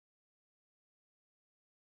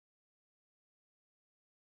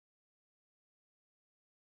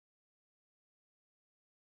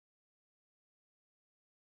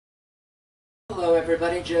Hello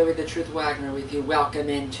everybody, Joey the Truth Wagner with you. Welcome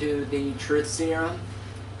into the Truth Serum.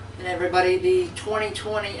 And everybody, the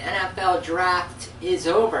 2020 NFL Draft is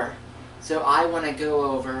over. So I want to go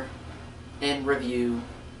over and review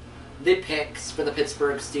the picks for the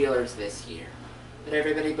Pittsburgh Steelers this year. But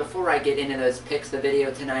everybody, before I get into those picks, the video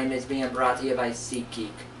tonight is being brought to you by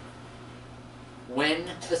SeatGeek. When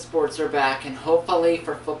the sports are back, and hopefully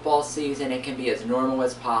for football season it can be as normal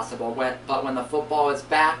as possible, but when the football is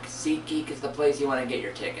back, SeatGeek is the place you want to get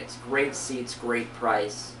your tickets. Great seats, great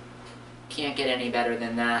price. Can't get any better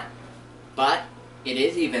than that. But it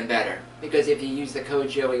is even better, because if you use the code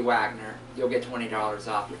Joey Wagner, you'll get $20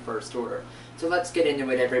 off your first order. So let's get into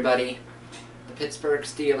it, everybody. The Pittsburgh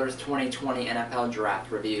Steelers 2020 NFL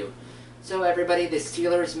Draft Review. So everybody, the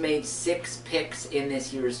Steelers made 6 picks in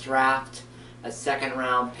this year's draft. A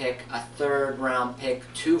second-round pick, a third-round pick,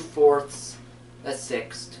 2 fourths, a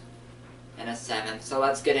sixth, and a seventh. So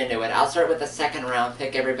let's get into it. I'll start with the second-round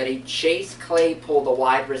pick, everybody. Chase Claypool, the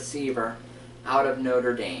wide receiver, out of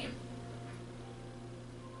Notre Dame.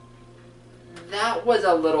 That was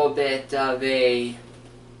a little bit of a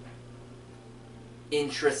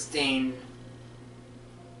interesting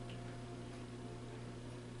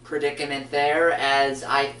predicament there, as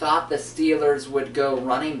I thought the Steelers would go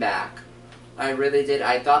running back. I really did.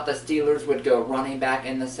 I thought the Steelers would go running back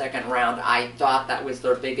in the second round. I thought that was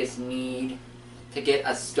their biggest need, to get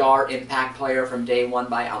a star impact player from day one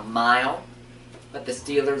by a mile. But the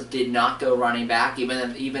Steelers did not go running back,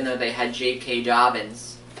 even though they had J.K.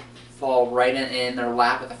 Dobbins fall right in their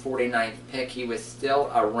lap at the 49th pick. He was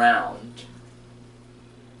still around.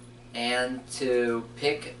 And to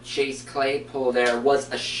pick Chase Claypool there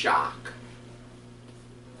was a shock.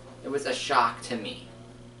 It was a shock to me.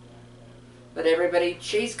 But everybody,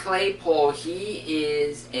 Chase Claypool, he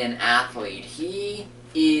is an athlete. He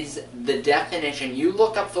is the definition. You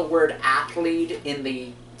look up the word athlete in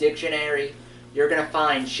the dictionary, you're going to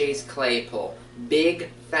find Chase Claypool. Big,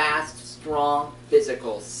 fast, strong,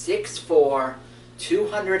 physical. 6'4",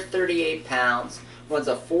 238 pounds, runs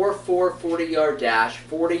a 4.4 40-yard dash,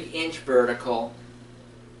 40-inch vertical.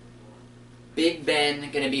 Big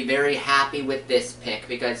Ben going to be very happy with this pick,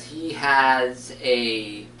 because he has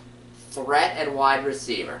a threat at wide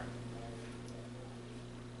receiver.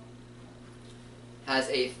 Has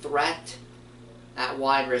a threat at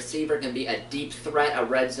wide receiver. Can be a deep threat, a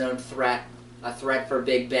red zone threat, a threat for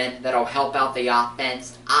Big Ben that'll help out the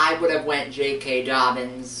offense. I would have went J.K.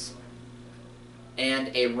 Dobbins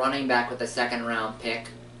and a running back with a second round pick.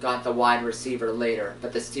 Got the wide receiver later.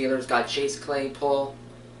 But the Steelers got Chase Claypool.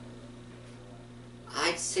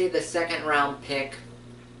 I'd say the second round pick,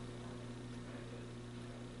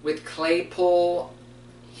 with Claypool,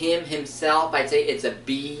 himself, I'd say it's a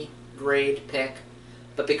B grade pick.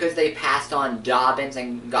 But because they passed on Dobbins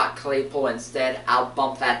and got Claypool instead, I'll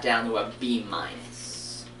bump that down to a B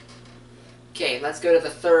minus. Okay, let's go to the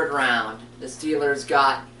third round. The Steelers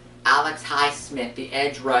got Highsmith, the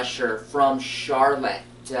edge rusher from Charlotte.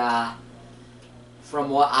 From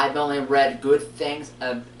what I've only read good things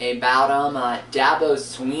about him, Dabo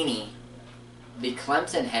Swinney, the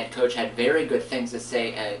Clemson head coach, had very good things to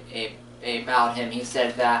say about him. He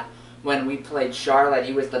said that when we played Charlotte,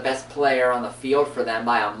 he was the best player on the field for them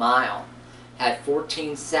by a mile. Had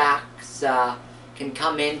 14 sacks, can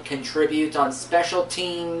come in, contribute on special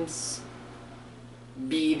teams,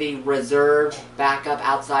 be the reserve backup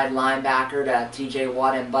outside linebacker to T.J.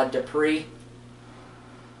 Watt and Bud Dupree.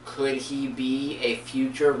 Could he be a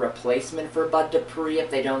future replacement for Bud Dupree if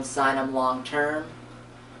they don't sign him long term?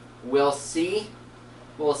 We'll see.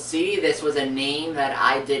 We'll see. This was a name that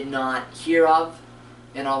I did not hear of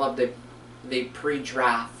in all of the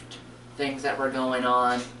pre-draft things that were going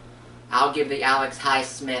on. I'll give the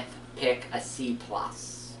Highsmith pick a C+.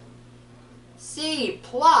 C+!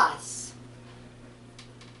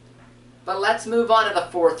 But let's move on to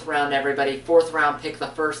the fourth round, everybody. Fourth round pick, the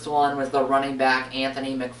first one was the running back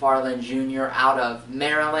Antoine McFarland Jr. out of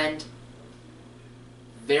Maryland.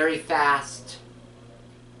 Very fast.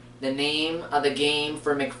 The name of the game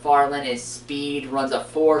for McFarland is speed. Runs a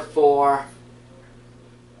 4.4.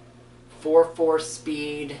 4.4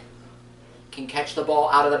 speed. Can catch the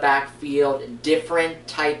ball out of the backfield. Different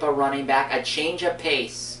type of running back. A change of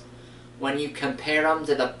pace when you compare them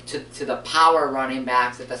to the power running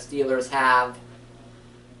backs that the Steelers have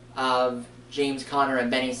of James Conner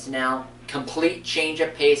and Benny Snell. Complete change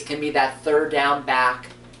of pace. Can be that third down back.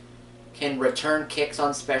 Can return kicks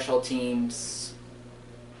on special teams.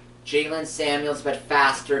 Jalen Samuels, but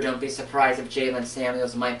faster. Don't be surprised if Jalen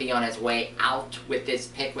Samuels might be on his way out with this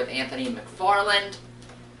pick with Antoine McFarland.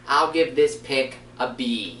 I'll give this pick a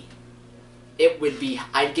B.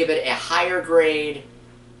 I'd give it a higher grade,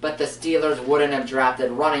 but the Steelers wouldn't have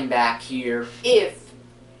drafted running back here if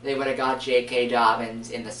they would have got J.K.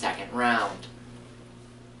 Dobbins in the second round.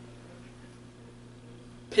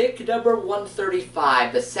 Pick number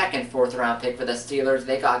 135, the second fourth-round pick for the Steelers.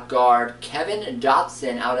 They got guard Kevin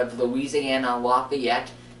Dotson out of Louisiana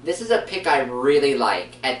Lafayette. This is a pick I really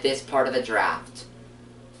like at this part of the draft.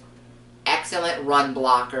 Excellent run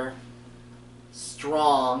blocker,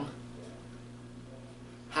 strong,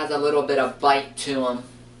 has a little bit of bite to him.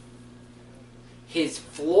 His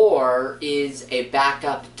floor is a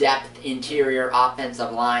backup depth interior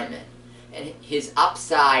offensive lineman, and his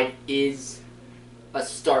upside is a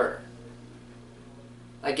starter.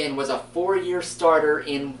 Again, was a 4-year starter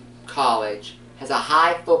in college, has a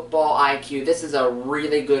high football IQ. This is a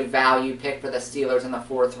really good value pick for the Steelers in the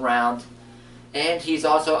 4th round. And he's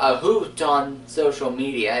also a hoot on social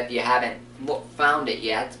media if you haven't found it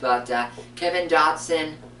yet. But Kevin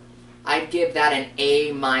Dotson, I'd give that an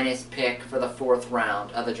A- pick for the 4th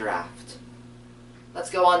round of the draft. Let's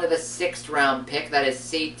go on to the 6th round pick. That is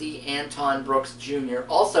safety Antoine Brooks Jr.,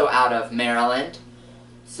 also out of Maryland.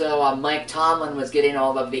 So Mike Tomlin was getting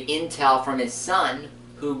all of the intel from his son,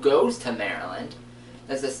 who goes to Maryland,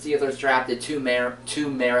 as the Steelers drafted two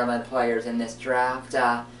Maryland players in this draft.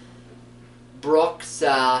 Brooks,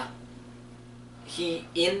 in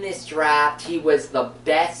this draft, he was the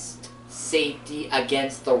best safety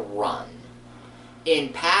against the run.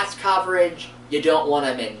 In pass coverage, you don't want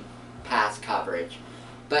him in pass coverage.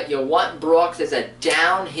 But you want Brooks as a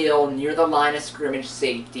downhill, near the line of scrimmage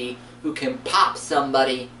safety who can pop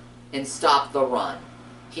somebody and stop the run.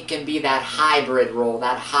 He can be that hybrid role,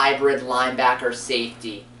 that hybrid linebacker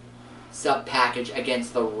safety sub-package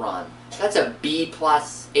against the run. That's a B+,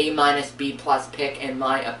 A-B+ pick in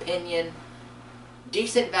my opinion.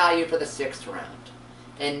 Decent value for the 6th round.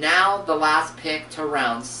 And now the last pick to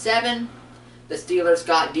round 7. The Steelers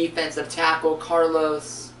got defensive tackle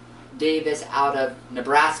Carlos Davis out of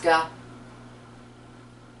Nebraska.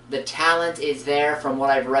 The talent is there. From what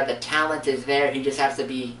I've read, the talent is there. He just has to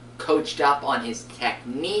be coached up on his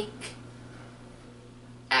technique.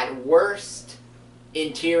 At worst,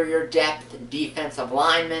 interior depth defensive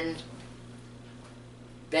lineman.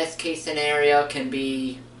 Best case scenario can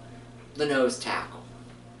be the nose tackle.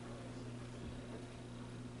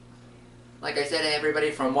 Like I said to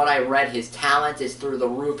everybody, from what I read, his talent is through the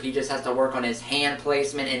roof. He just has to work on his hand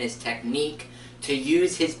placement and his technique to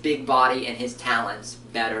use his big body and his talents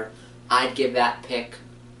better. I'd give that pick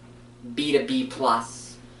B to B+.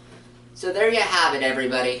 So there you have it,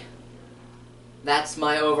 everybody. That's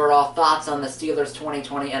my overall thoughts on the Steelers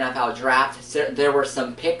 2020 NFL Draft. So there were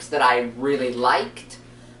some picks that I really liked,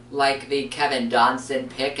 like the Kevin Dotson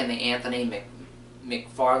pick and the Anthony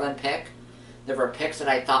McFarland pick. There were picks that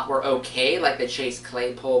I thought were okay, like the Chase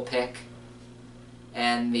Claypool pick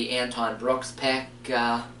and the Antoine Brooks pick.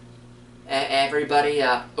 Everybody,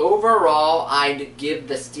 overall, I'd give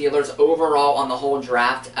the Steelers overall on the whole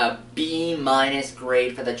draft a B-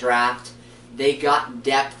 grade for the draft. They got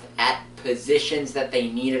depth at positions that they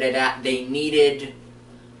needed it at. They needed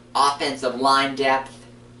offensive line depth.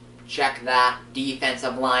 Check that.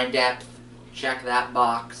 Defensive line depth. Check that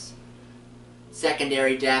box.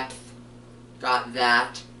 Secondary depth. Got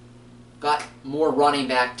that. Got more running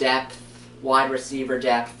back depth, wide receiver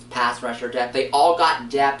depth, pass rusher depth. They all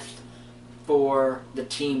got depth for the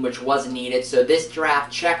team, which was needed. So this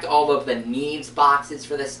draft checked all of the needs boxes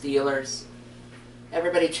for the Steelers.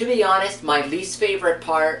 Everybody, to be honest, my least favorite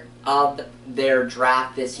part of their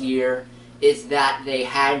draft this year is that they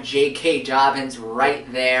had J.K. Dobbins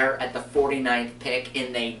right there at the 49th pick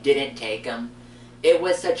and they didn't take him. It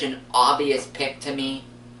was such an obvious pick to me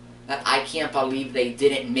that I can't believe they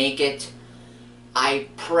didn't make it. I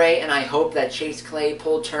pray and I hope that Chase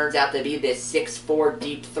Claypool turns out to be this 6'4"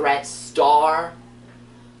 deep threat star,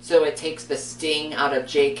 so it takes the sting out of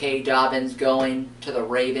J.K. Dobbins going to the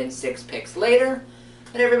Ravens 6 picks later.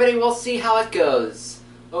 But everybody, we'll see how it goes.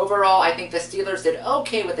 Overall, I think the Steelers did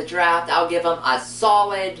okay with the draft. I'll give them a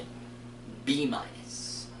solid B-.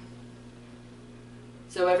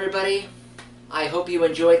 So everybody, I hope you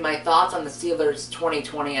enjoyed my thoughts on the Steelers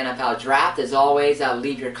 2020 NFL Draft. As always,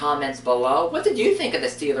 leave your comments below. What did you think of the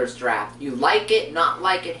Steelers Draft? You like it, not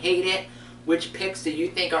like it, hate it? Which picks do you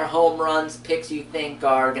think are home runs, picks you think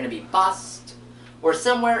are going to be bust, or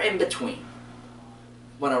somewhere in between?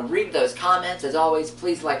 Want to read those comments? As always,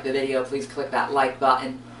 please like the video, please click that like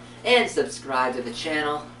button, and subscribe to the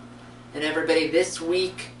channel. And everybody, this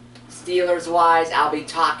week, Steelers-wise, I'll be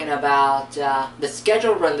talking about the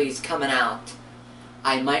schedule release coming out.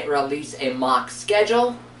 I might release a mock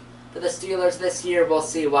schedule. for the Steelers this year. We'll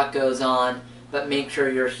see what goes on, but make sure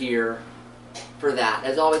you're here for that.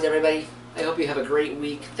 As always, everybody, I hope you have a great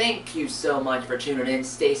week. Thank you so much for tuning in.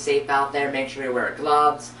 Stay safe out there. Make sure you wear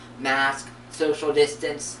gloves, mask, social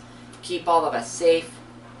distance. Keep all of us safe.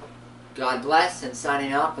 God bless, and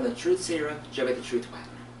signing off from the Truth Serum, Joey the Truth Wax.